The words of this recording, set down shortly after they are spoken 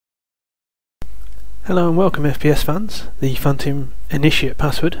Hello and welcome FPS fans. The Phantom Initiate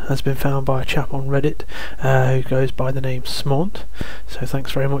password has been found by a chap on Reddit who goes by the name smunaut, so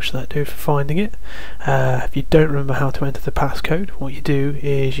thanks very much to that dude for finding it. If you don't remember how to enter the passcode, what you do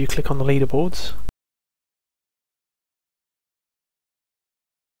is you click on the leaderboards,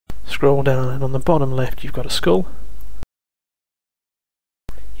 scroll down, and on the bottom left you've got a skull.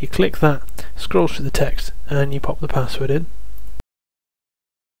 You click that, scroll through the text, and you pop the password in.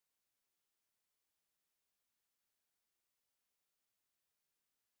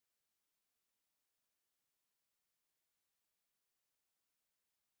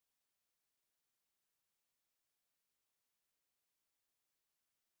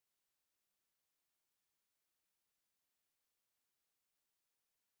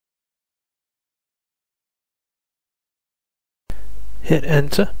 Hit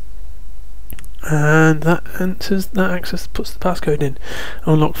enter, and that puts the passcode in.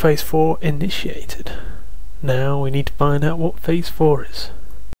 Unlock phase 4 initiated. Now we need to find out what phase 4 is.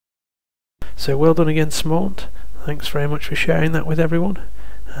 So well done again, smunaut. Thanks very much for sharing that with everyone,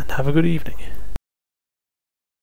 and have a good evening.